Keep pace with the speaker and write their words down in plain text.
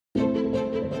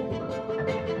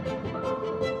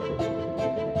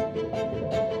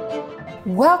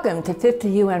Welcome to 50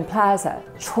 UN Plaza,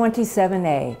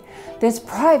 27A. This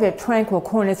private, tranquil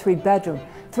corner 3-bedroom,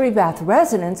 3-bath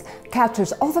residence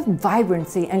captures all the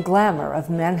vibrancy and glamour of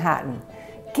Manhattan.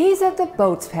 Gaze at the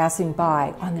boats passing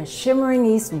by on the shimmering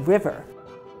East River.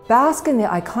 Bask in the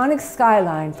iconic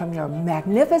skyline from your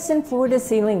magnificent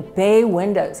floor-to-ceiling bay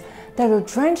windows that are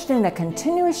drenched in a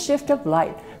continuous shift of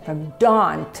light from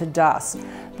dawn to dusk.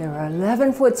 There are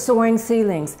 11-foot soaring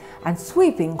ceilings and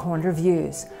sweeping corner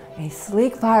views. A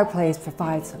sleek fireplace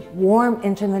provides a warm,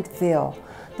 intimate feel.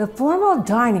 The formal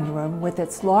dining room with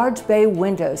its large bay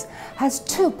windows has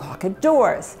 2 pocket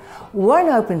doors. One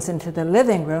opens into the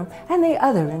living room and the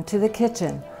other into the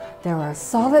kitchen. There are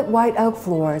solid white oak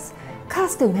floors,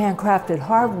 custom handcrafted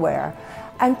hardware,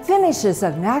 and finishes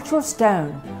of natural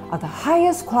stone of the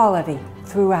highest quality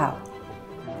throughout.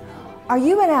 Are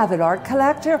you an avid art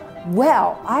collector?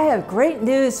 Well, I have great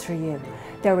news for you.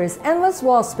 There is endless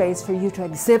wall space for you to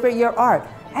exhibit your art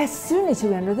as soon as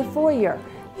you enter the foyer.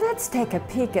 Let's take a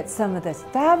peek at some of the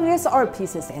fabulous art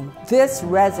pieces in this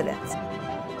residence.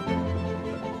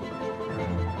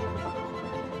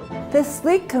 The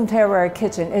sleek contemporary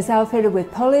kitchen is outfitted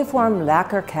with polyform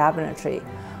lacquer cabinetry,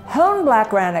 honed black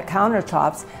granite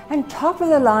countertops, and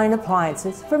top-of-the-line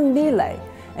appliances from Miele,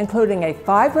 including a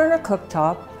 5-burner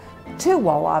cooktop, 2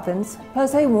 wall ovens,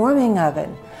 plus a warming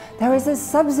oven. There is a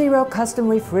Sub-Zero custom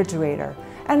refrigerator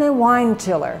and a wine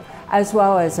chiller, as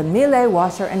well as a Miele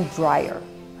washer and dryer.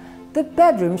 The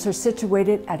bedrooms are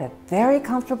situated at a very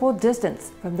comfortable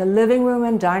distance from the living room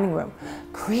and dining room,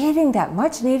 creating that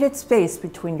much-needed space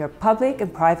between your public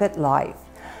and private life.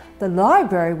 The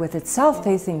library, with its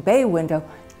south-facing bay window,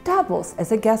 doubles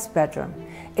as a guest bedroom.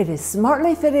 It is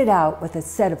smartly fitted out with a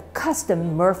set of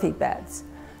custom Murphy beds.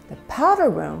 The powder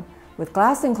room, with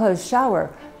glass-enclosed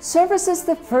shower, services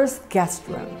the first guest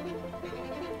room.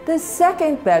 The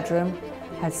second bedroom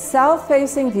has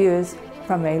south-facing views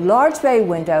from a large bay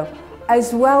window,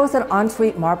 as well as an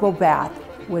ensuite marble bath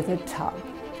with a tub.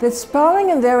 The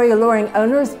sprawling and very alluring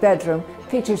owner's bedroom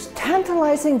features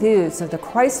tantalizing views of the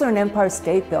Chrysler and Empire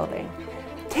State Building.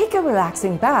 Take a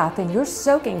relaxing bath in your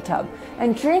soaking tub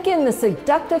and drink in the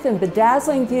seductive and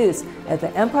bedazzling views of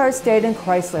the Empire State and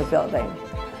Chrysler Building.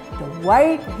 The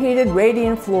white, heated,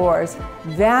 radiant floors,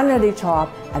 vanity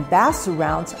top, and bath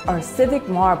surrounds are civic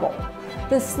marble.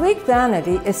 The sleek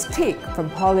vanity is teak from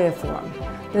polyform.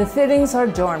 The fittings are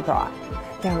Dornbracht.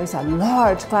 There is a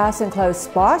large glass-enclosed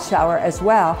spa shower as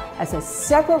well as a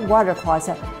separate water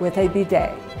closet with a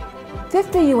bidet.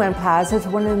 50 UN Plaza is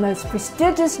one of the most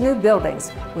prestigious new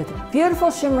buildings with beautiful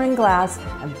shimmering glass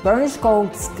and burnished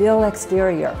gold steel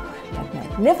exterior. The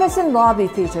magnificent lobby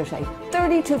features a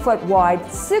 32-foot wide,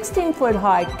 16-foot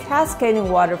high cascading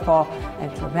waterfall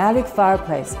and dramatic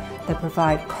fireplace that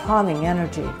provide calming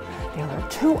energy. There are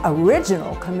 2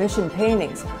 original commissioned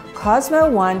paintings, Cosmo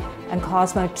 1 and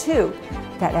Cosmo 2,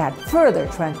 that add further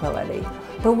tranquility.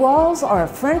 The walls are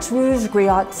of French Rouge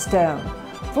griot stone.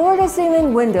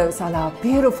 Floor-to-ceiling windows allow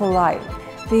beautiful light.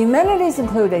 The amenities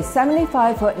include a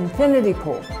 75-foot infinity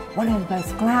pool, one of the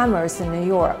most glamorous in New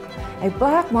York, a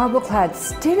black marble-clad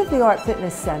state-of-the-art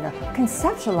fitness center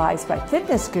conceptualized by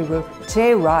fitness guru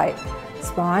Jay Wright,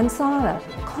 spa and sauna,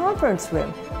 conference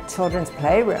room, children's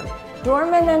playroom,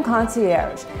 doorman and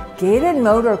concierge, gated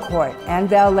motor court, and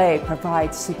valet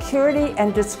provide security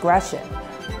and discretion.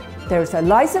 There's a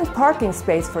licensed parking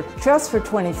space just for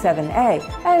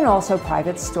 27A and also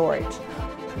private storage.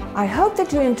 I hope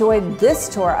that you enjoyed this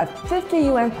tour of 50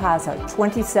 UN Plaza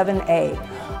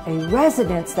 27A, a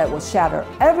residence that will shatter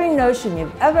every notion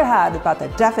you've ever had about the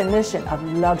definition of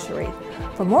luxury.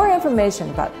 For more information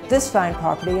about this fine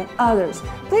property and others,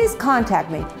 please contact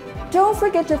me. Don't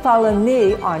forget to follow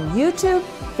me on YouTube,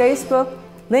 Facebook,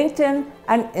 LinkedIn,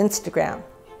 and Instagram.